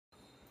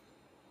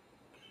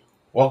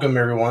Welcome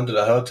everyone to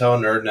the Hotel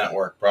Nerd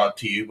Network, brought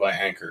to you by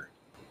Anchor.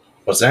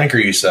 What's Anchor,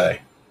 you say?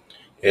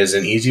 It is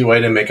an easy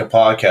way to make a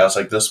podcast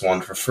like this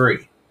one for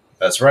free.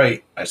 That's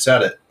right, I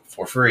said it,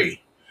 for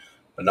free.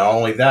 But not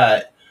only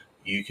that,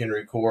 you can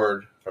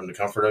record from the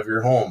comfort of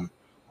your home,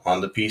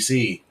 on the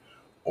PC,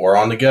 or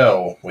on the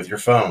go with your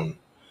phone.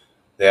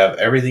 They have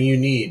everything you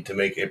need to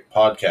make a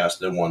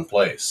podcast in one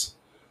place.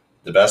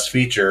 The best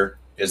feature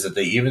is that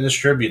they even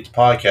distribute the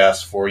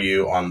podcast for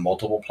you on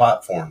multiple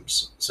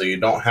platforms, so you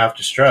don't have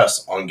to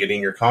stress on getting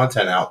your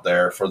content out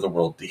there for the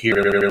world to hear.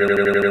 If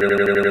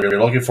you're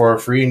looking for a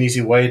free and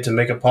easy way to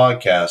make a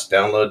podcast,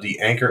 download the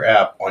Anchor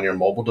app on your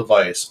mobile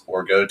device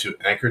or go to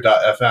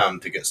anchor.fm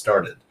to get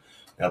started.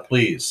 Now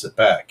please sit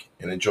back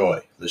and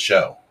enjoy the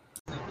show.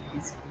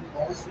 These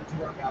all should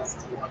do our best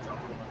to watch out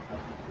for them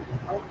and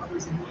help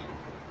others in need.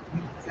 We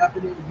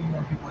definitely need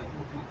more people like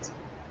you,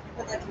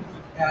 people that can be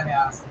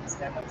badass and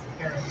stand up to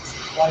parents.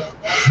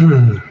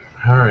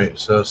 All right,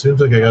 so it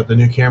seems like I got the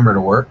new camera to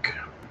work.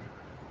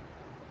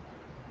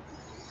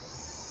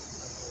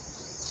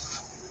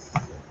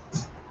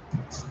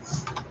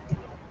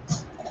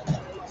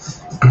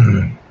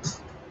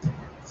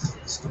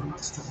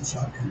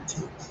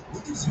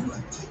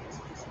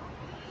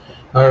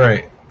 All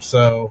right,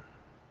 so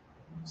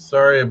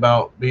sorry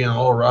about being a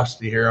little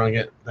rusty here on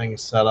getting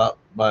things set up,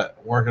 but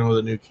working with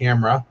a new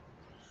camera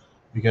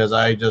because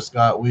I just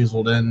got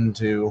weaseled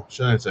into,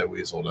 shouldn't I say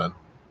weaseled in,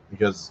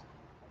 because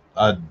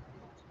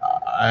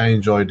I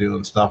enjoy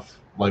doing stuff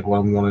like what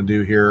I'm going to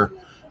do here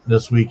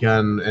this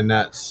weekend, and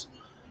that's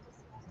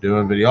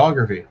doing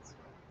videography.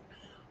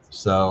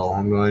 So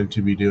I'm going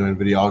to be doing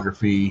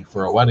videography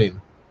for a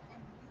wedding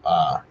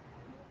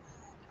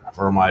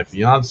for my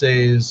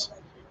fiance's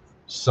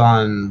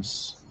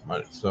son's,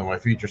 my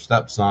future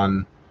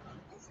stepson,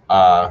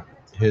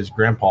 his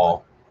grandpa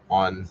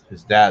on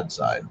his dad's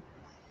side.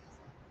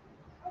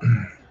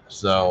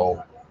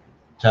 So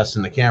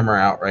testing the camera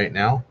out right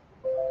now.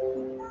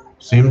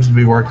 Seems to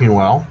be working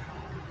well.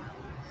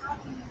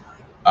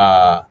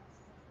 I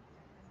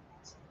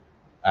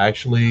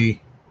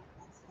actually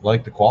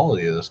like the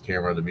quality of this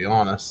camera, to be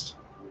honest.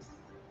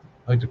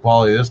 I like the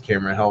quality of this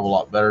camera a hell of a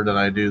lot better than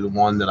I do the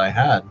one that I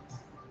had.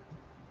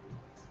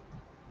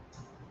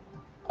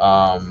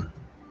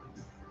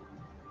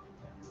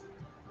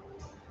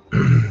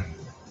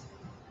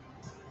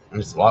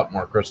 It's a lot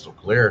more crystal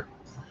clear.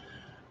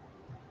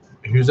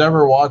 Who's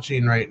ever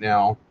watching right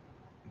now,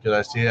 because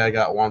I see I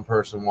got one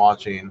person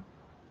watching,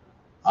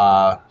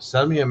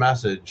 send me a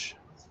message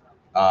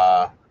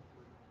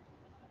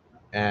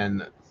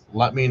and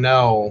let me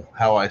know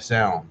how I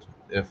sound.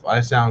 If I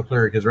sound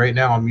clear, because right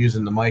now I'm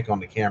using the mic on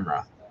the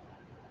camera,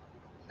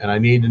 and I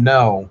need to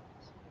know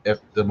if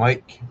the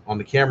mic on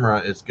the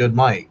camera is good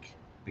mic,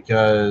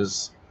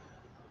 because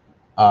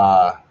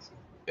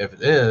if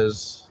it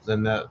is,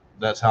 then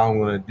that's how I'm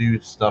going to do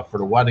stuff for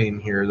the wedding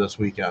here this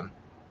weekend.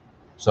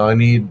 So I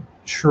need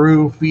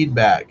true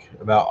feedback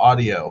about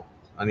audio.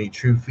 I need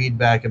true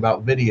feedback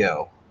about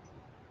video.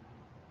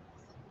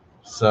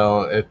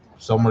 So if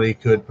somebody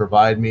could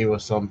provide me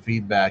with some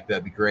feedback,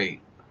 that'd be great.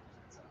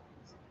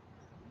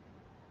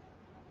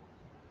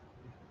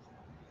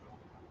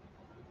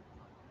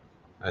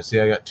 I see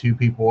I got 2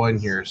 people in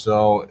here,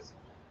 so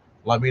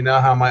let me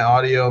know how my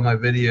audio and my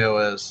video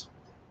is.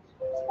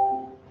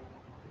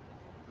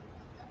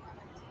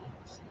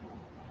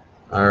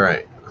 All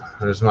right,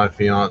 there's my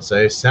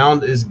fiance.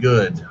 Sound is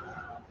good.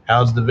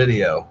 How's the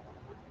video?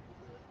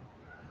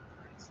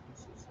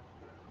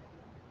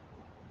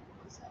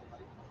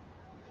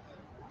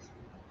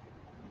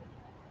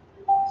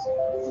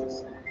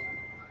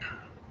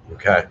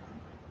 Okay.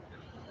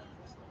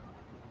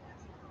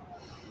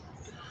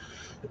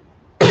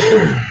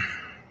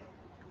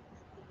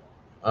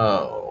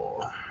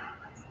 Oh.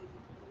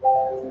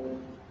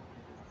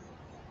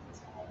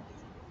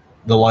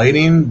 The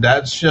lighting,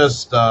 that's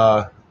just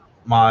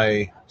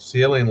my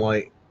ceiling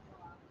light.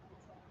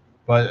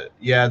 But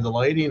yeah, the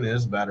lighting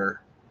is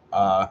better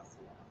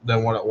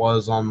than what it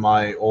was on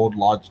my old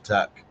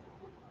Logitech.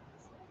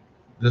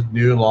 This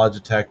new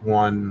Logitech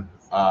one,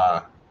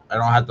 I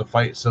don't have to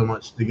fight so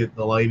much to get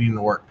the lighting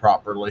to work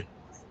properly.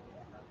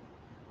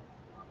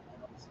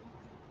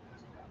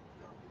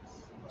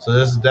 So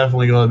this is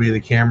definitely going to be the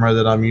camera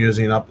that I'm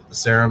using up at the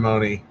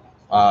ceremony,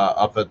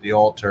 up at the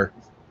altar.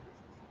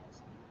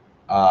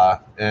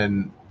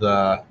 And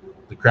the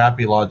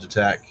crappy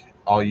Logitech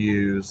I'll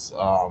use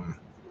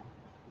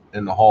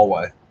in the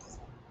hallway.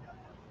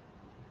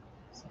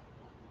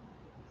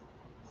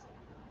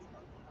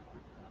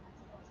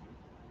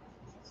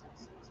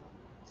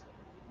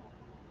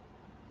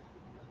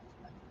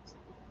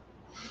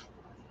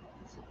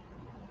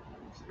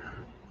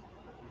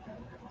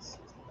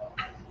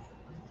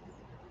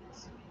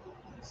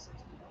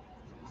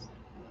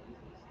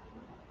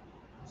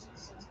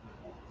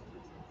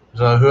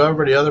 So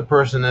whoever the other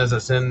person is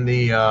that's in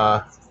the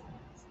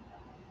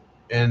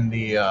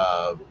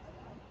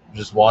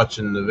just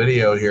watching the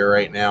video here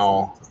right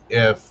now,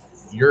 if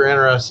you're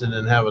interested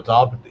and have a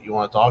topic that you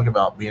want to talk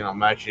about, being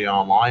I'm actually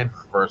online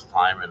for the first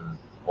time in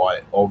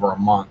over a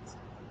month,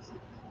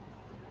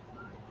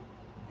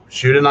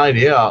 shoot an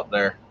idea out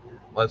there.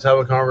 Let's have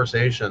a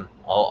conversation.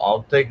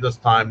 I'll take this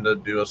time to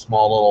do a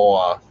small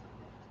little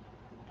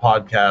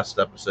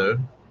podcast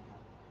episode.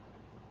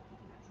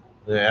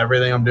 Yeah,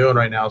 everything I'm doing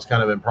right now is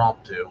kind of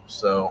impromptu,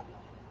 so.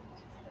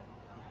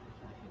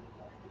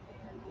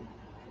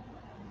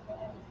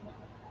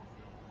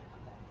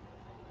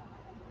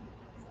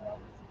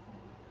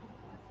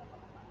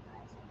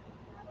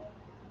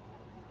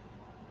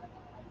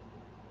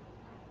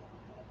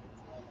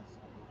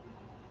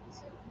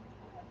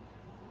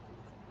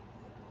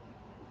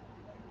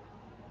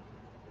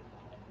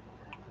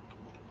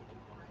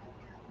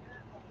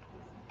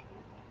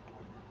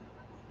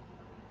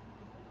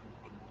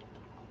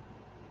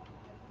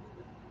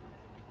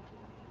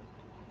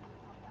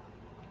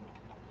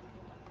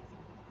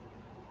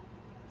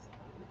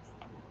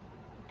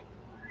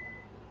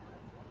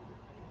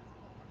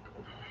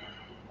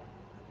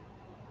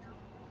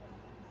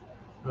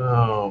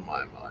 Oh,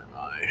 my.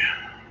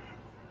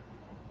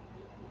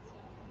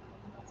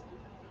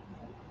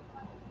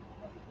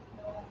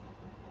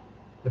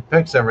 It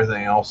picks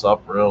everything else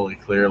up really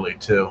clearly,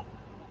 too.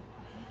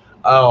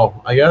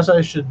 Oh, I guess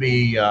I should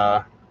be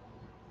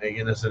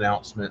making this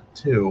announcement,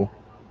 too.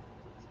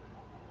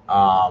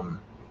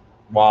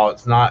 While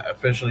it's not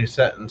officially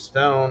set in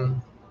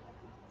stone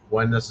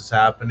when this is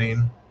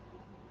happening,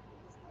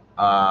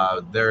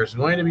 there's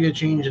going to be a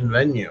change in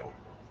venue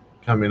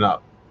coming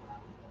up.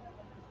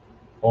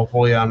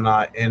 Hopefully, I'm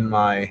not in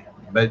my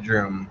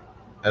bedroom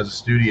as a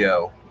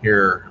studio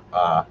here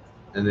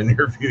in the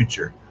near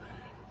future.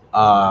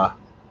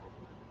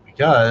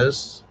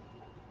 Because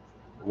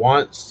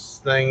once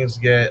things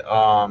get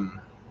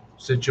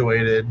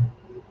situated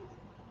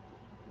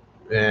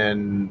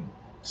and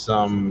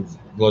some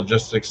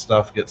logistics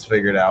stuff gets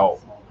figured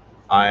out,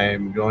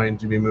 I'm going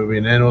to be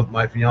moving in with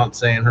my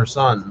fiance and her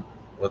son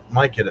with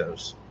my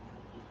kiddos.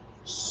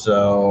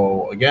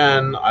 So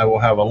again, I will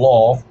have a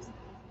lull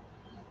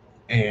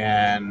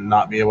and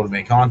not be able to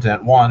make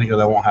content. One,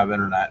 because I won't have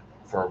internet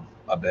for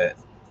a bit.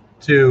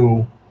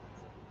 Two,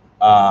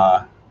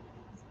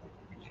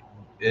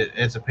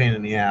 it's a pain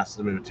in the ass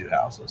to move two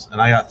houses,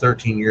 and I got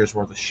 13 years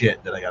worth of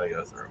shit that I got to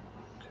go through.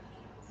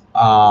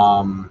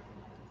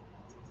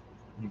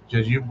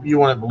 Because you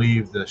wouldn't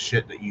believe the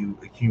shit that you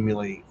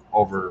accumulate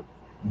over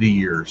the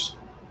years.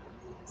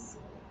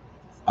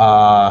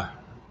 I'm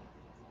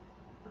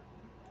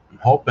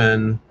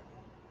hoping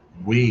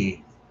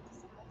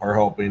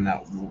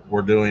that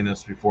we're doing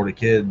this before the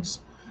kids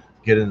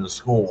get into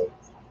school,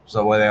 so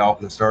that way they all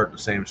can start in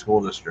the same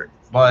school district.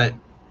 But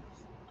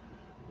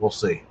we'll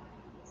see.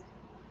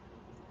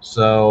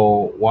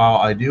 So while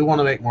I do want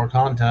to make more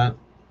content,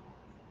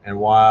 and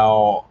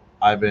while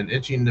I've been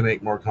itching to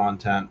make more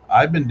content,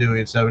 I've been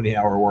doing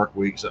 70-hour work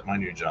weeks at my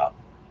new job.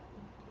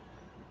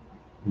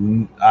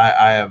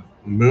 I have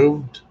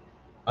moved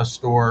a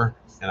store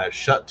and I've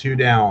shut 2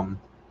 down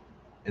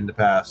in the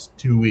past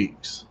 2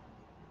 weeks.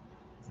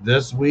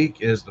 This week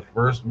is the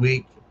first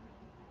week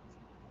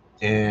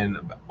in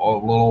a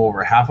little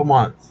over half a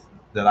month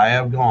that I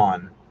have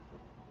gone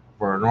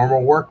for a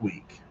normal work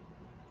week.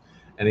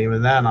 And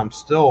even then, I'm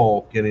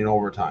still getting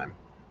overtime.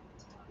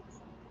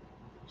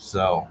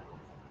 So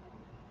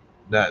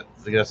I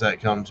guess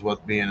that comes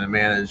with being in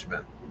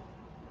management.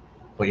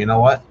 But you know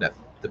what? The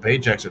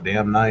paychecks are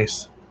damn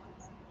nice.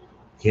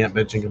 Can't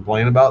bitch and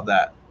complain about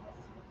that.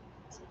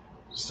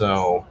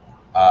 So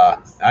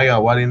I got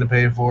a wedding to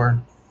pay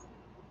for,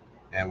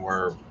 and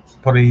we're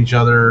putting each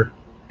other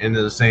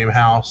into the same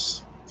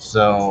house.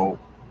 So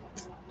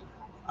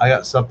I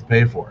got stuff to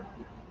pay for.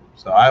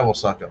 So I will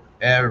suck up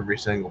every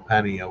single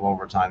penny of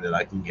overtime that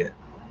I can get.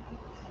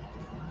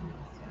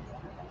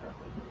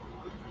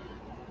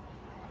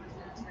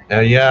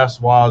 And yes,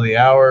 while the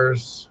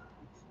hours,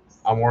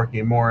 I'm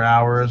working more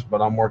hours,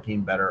 but I'm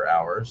working better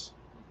hours.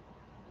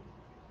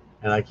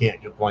 And I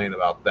can't complain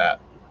about that.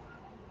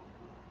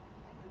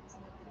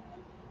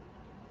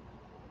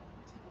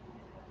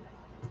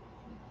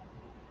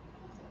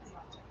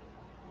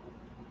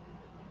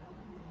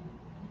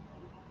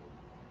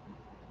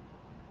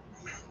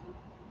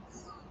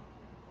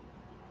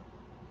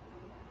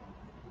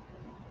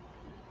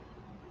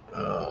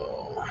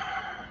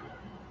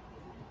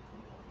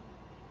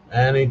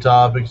 Any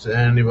topics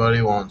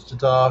anybody wants to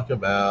talk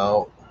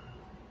about?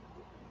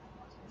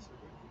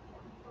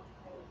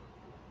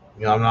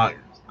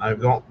 I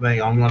don't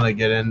think I'm going to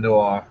get into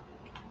a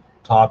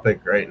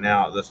topic right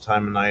now at this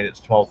time of night. It's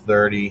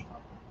 12:30.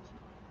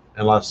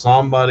 Unless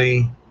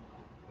somebody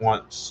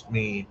wants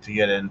me to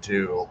get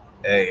into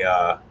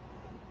a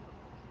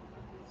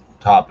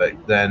topic,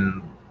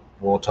 then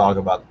we'll talk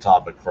about the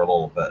topic for a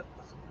little bit.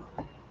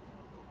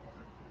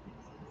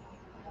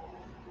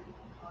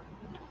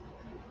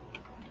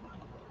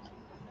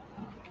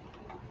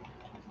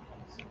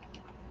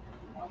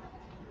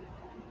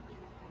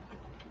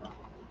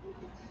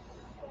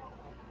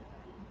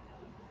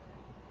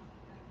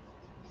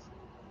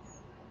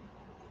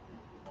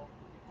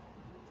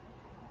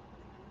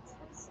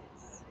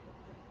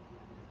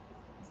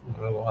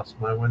 I lost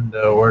my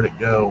window. Where'd it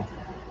go?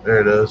 There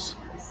it is.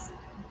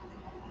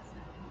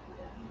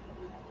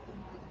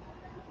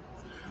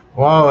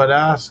 Well, I'd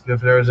ask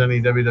if there was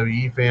any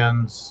WWE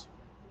fans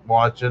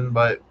watching,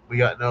 but we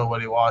got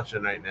nobody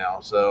watching right now.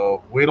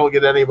 So we don't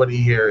get anybody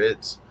here.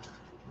 It's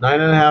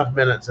 9.5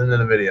 minutes into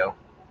the video.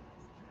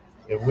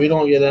 If we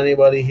don't get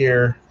anybody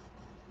here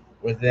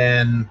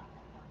within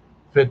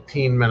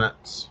 15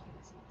 minutes,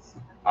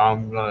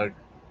 I'm going to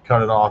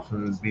cut it off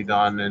and be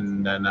done,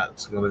 and then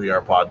that's going to be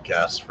our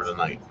podcast for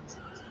tonight.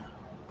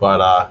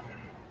 But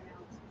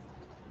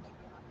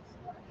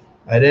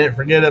I didn't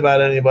forget about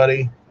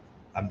anybody.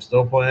 I'm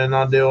still planning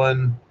on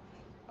doing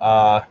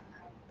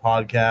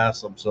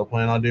podcasts. I'm still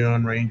planning on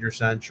doing Ranger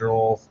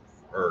Central,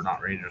 or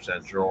not Ranger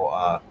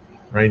Central,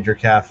 Ranger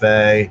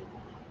Cafe,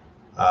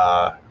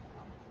 uh,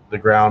 the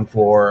ground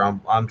floor.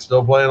 I'm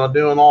still planning on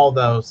doing all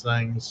those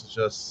things. It's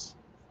just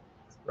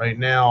right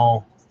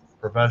now,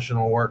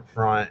 professional work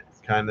front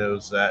kind of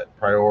is that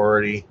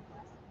priority.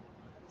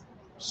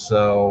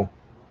 So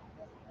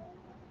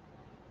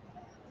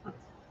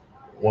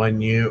when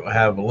you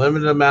have a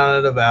limited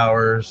amount of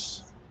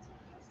hours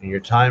and your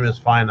time is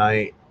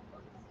finite,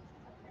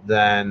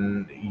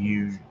 then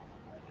you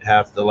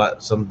have to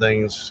let some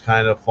things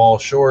kind of fall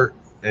short.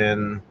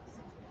 And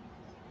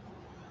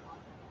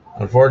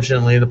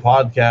unfortunately, the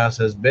podcast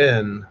has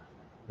been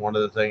one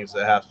of the things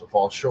that has to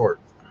fall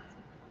short.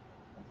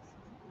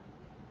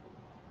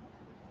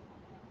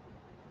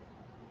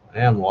 I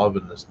am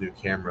loving this new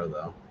camera,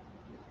 though.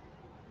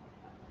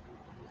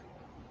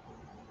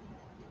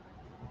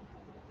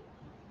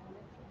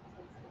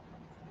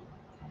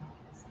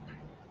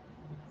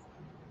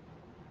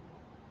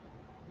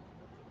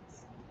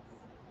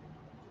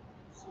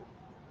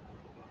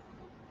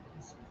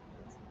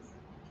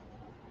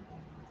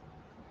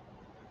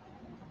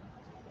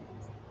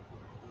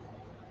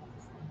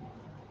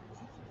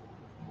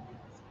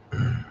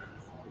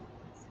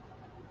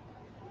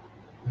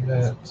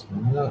 That's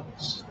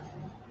nuts.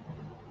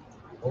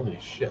 Holy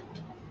shit.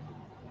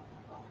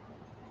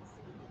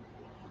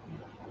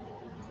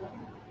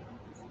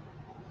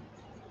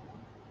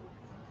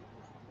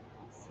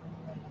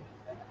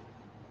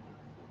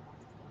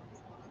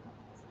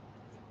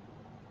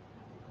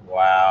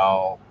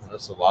 Wow.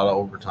 That's a lot of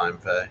overtime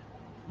pay.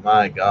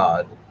 My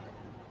God.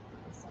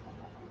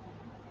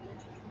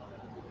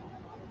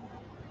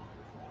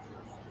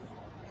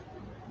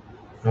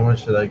 How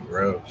much did I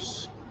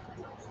gross?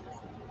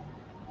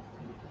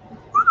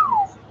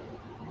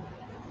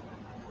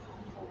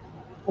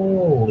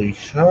 Holy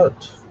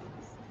shit.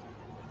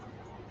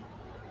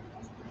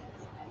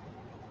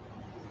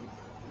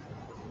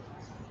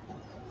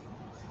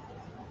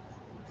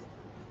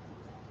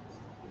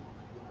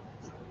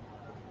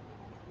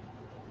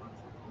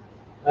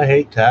 I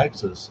hate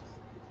taxes.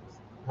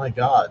 My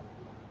God.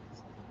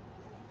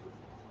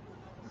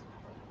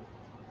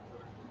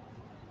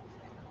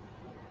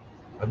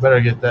 I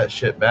better get that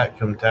shit back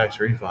come tax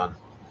refund.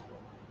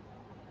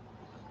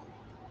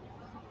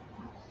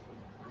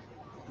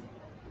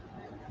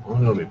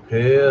 I'm gonna be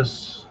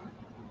pissed.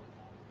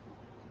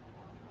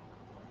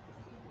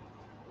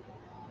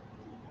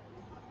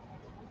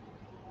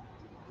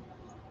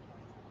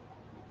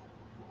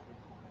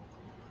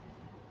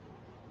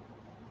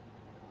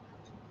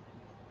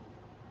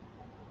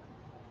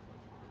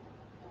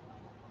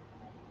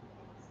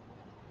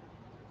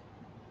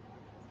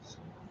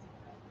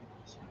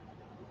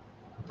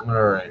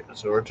 Alright,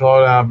 so we're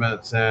 12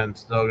 minutes in,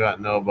 still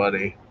got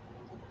nobody.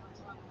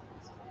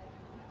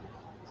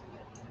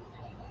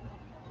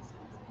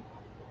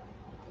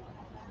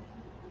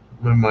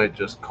 We might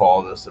just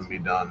call this and be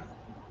done.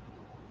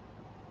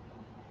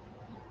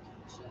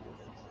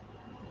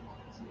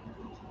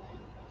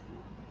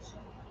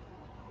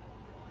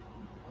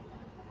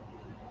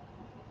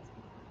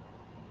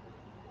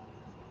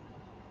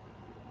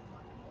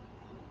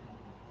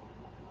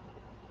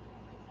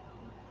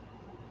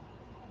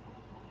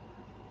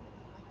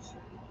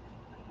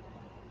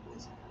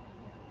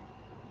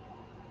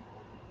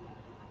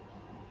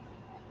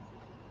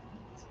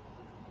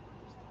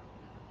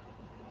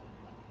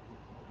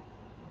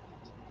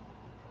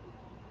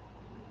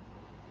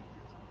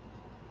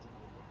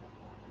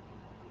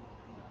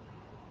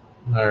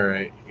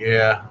 Alright,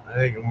 yeah, I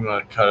think I'm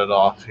going to cut it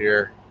off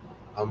here.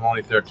 I'm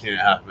only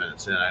 13.5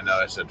 minutes in. I know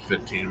I said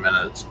 15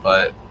 minutes,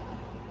 but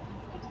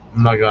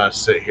I'm not going to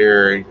sit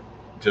here and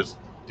just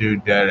do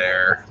dead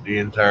air the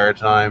entire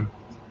time.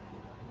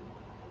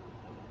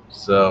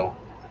 So,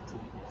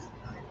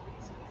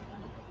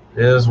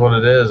 it is what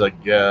it is, I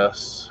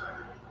guess.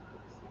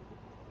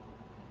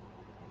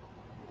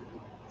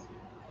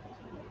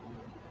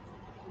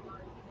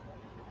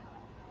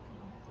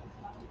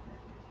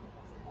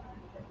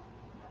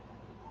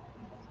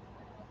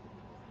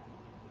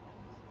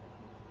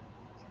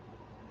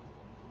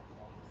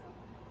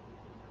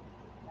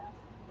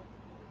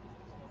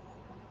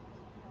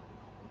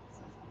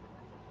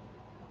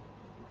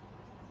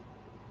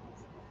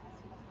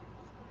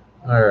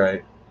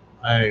 Alright,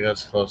 I think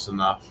that's close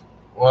enough.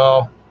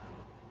 Well,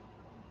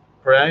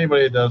 for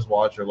anybody that does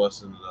watch or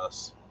listen to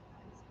this,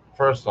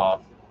 first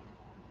off,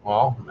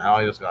 well, now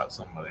I just got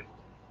somebody.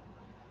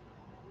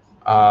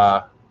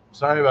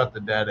 sorry about the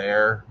dead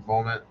air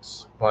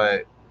moments,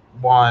 but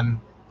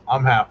one,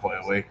 I'm halfway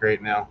awake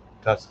right now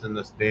testing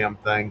this damn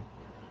thing.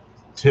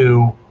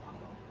 Two,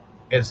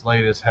 it's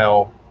late as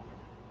hell.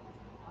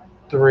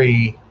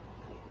 Three,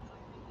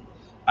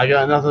 I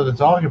got nothing to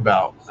talk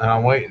about, and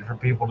I'm waiting for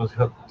people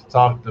to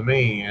talk to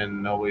me,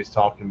 and nobody's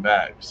talking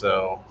back.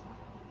 So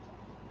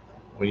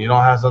when you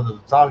don't have something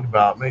to talk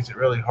about, it makes it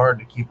really hard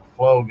to keep the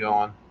flow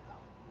going.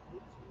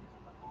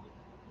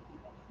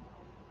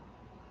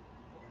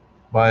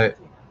 But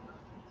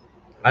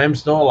I am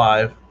still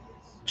alive.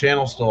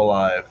 Channel's still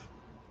alive.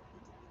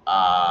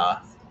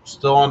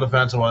 Still on the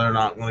fence of whether or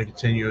not I'm going to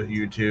continue with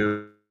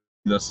YouTube.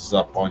 This is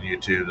up on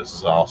YouTube. This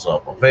is also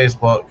up on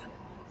Facebook.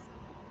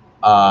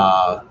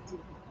 Uh,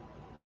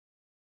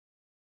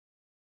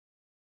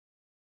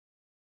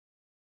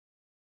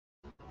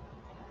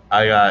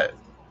 I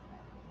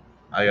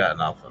got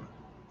nothing.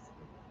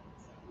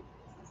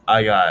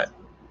 I got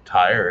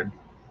tired.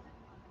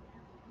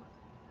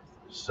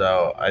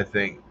 So I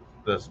think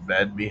this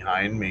bed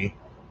behind me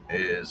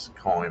is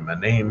calling my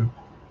name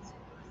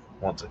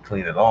once I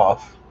clean it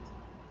off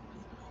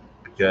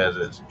because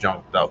it's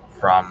junked up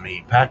from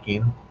me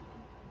packing.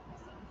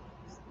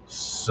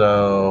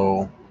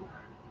 So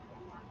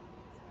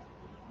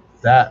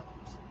that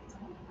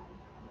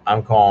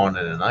I'm calling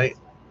it a night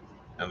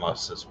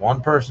unless this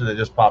one person that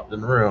just popped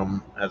in the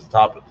room has a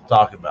topic to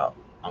talk about.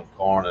 I'm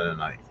calling it a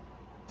night.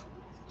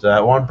 So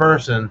that one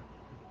person,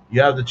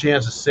 you have the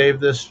chance to save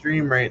this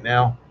stream right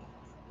now.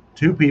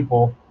 Two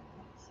people,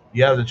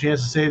 you have the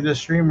chance to save this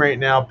stream right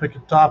now. Pick a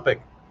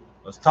topic.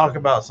 Let's talk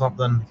about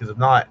something because if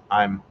not,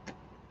 I'm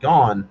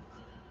gone.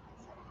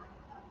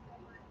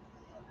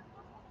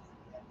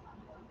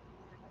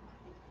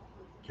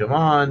 Come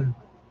on,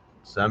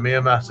 send me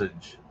a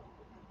message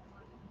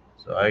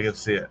so I can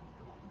see it.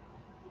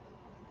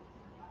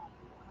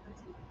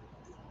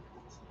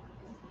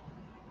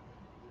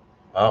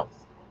 Oh,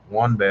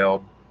 one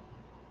bailed.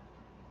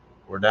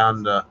 We're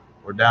down to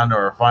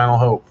our final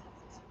hope.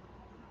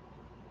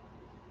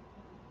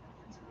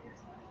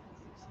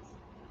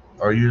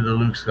 Are you the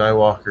Luke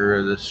Skywalker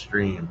of this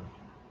stream?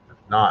 If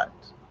not,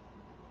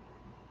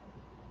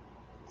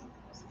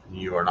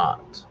 you are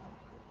not.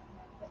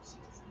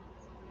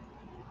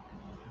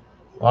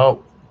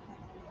 Well,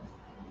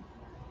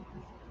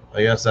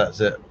 I guess that's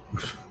it.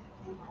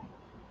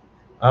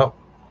 Oh,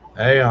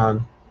 hang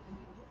on.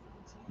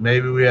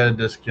 Maybe we had a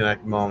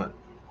disconnect moment.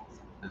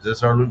 Is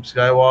this our Luke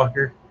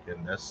Skywalker?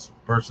 Can this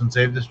person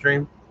save the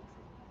stream?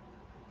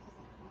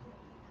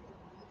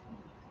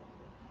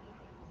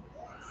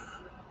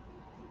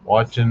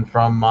 Watching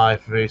from my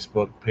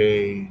Facebook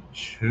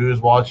page.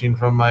 Who's watching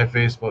from my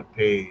Facebook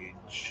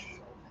page?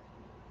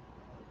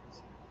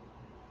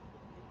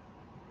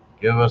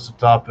 Give us a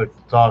topic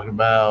to talk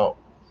about.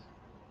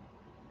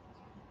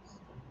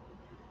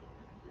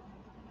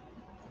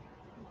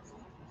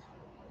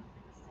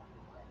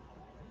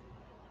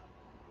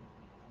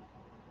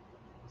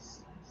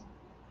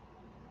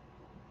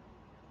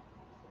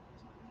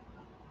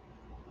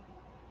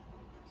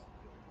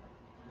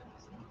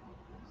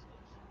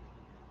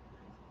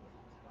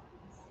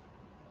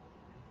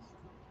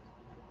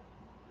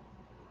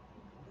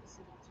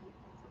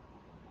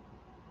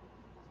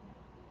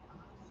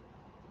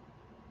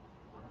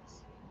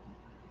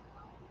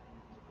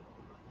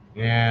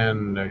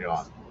 And they're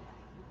gone.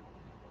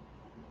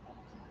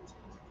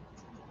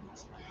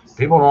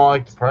 People don't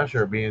like the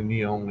pressure of being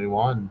the only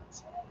one.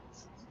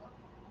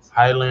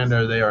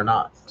 Highlander, they are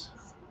not.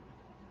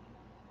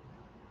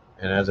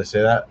 And as I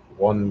say that,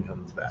 one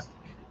comes back.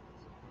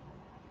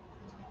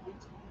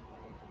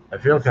 I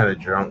feel kind of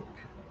drunk.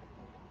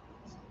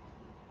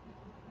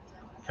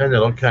 Kind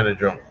of look kind of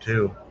drunk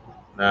too.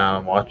 Now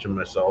I'm watching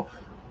myself.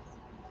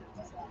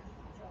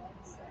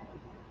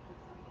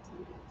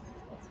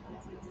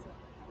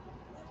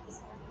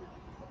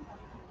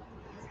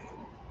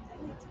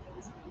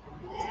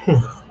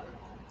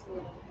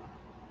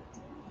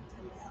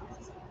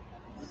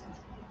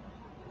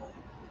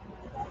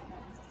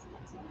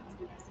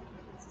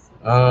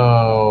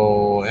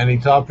 Oh, any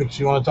topics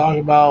you want to talk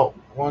about?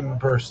 One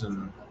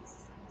person.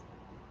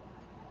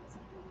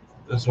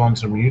 This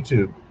one's from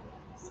YouTube.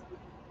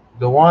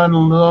 The one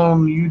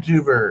lone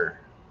YouTuber.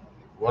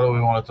 What do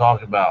we want to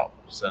talk about?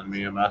 Send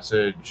me a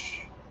message.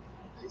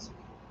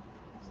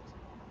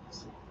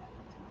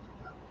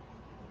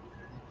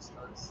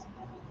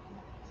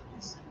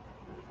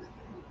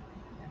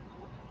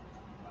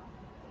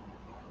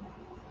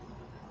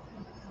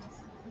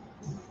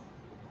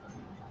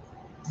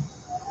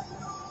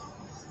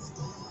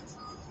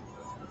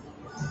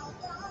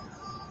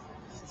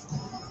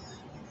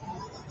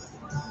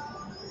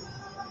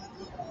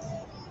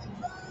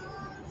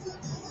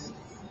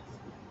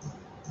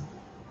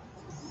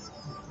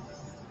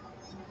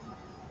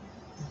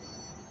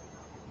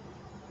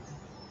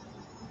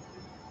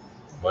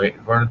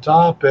 Waiting for the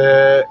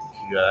topic.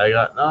 I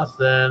got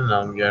nothing.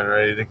 I'm getting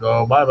ready to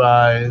go.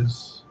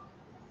 Bye-byes.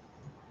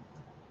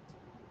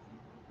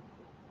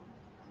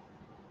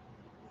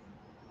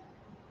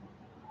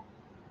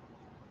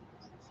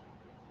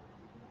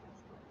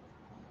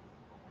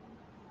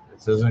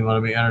 This isn't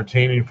going to be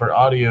entertaining for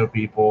audio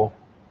people.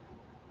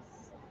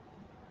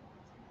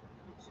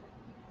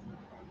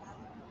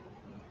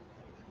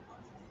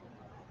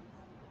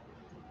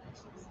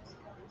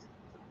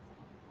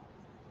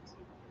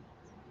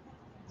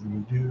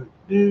 Do do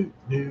do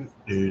do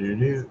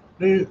do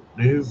do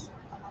do.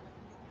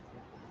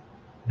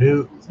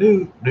 Do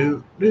do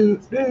do do do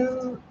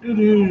do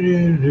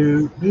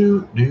do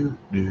do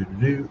do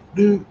do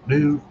do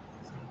do.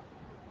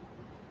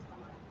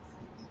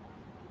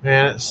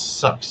 Man, it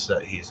sucks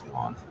that he's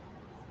gone.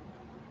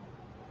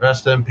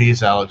 Rest in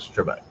peace, Alex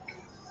Trebek.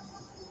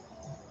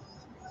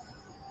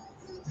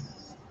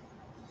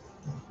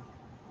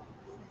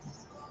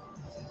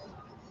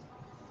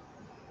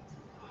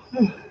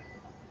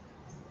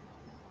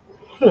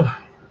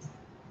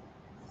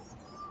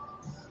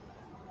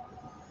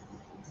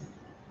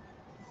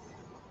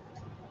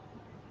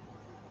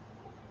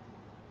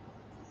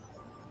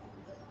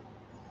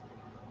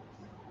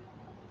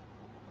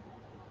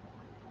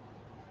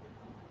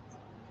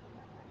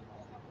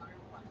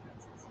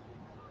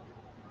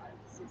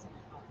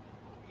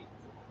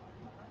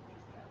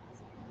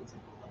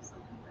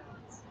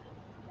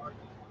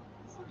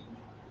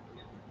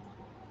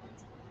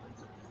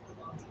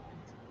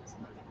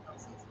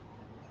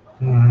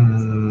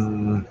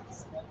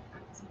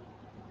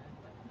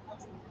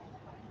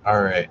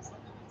 All right.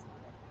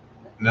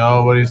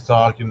 Nobody's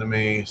talking to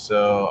me,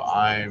 so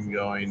I'm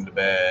going to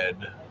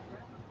bed.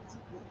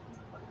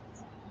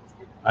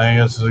 I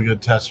think this is a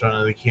good test run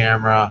of the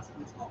camera.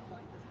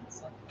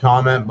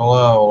 Comment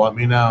below. Let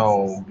me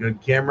know. Good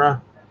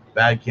camera,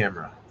 bad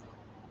camera.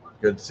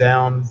 Good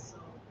sound,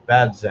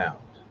 bad sound.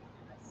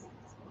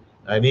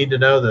 I need to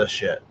know this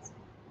shit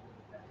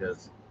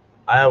because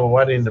I have a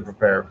wedding to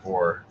prepare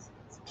for,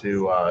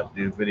 to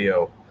do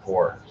video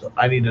for. So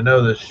I need to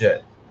know this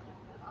shit.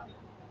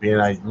 Being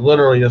I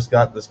literally just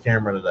got this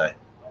camera today.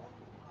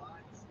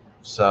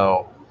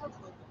 So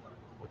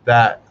with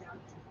that,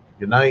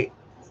 good night.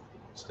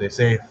 Stay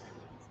safe.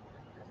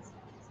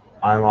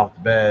 I'm off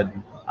to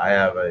bed. I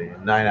have a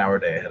 9-hour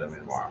day ahead of me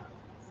tomorrow.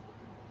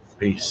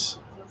 Peace.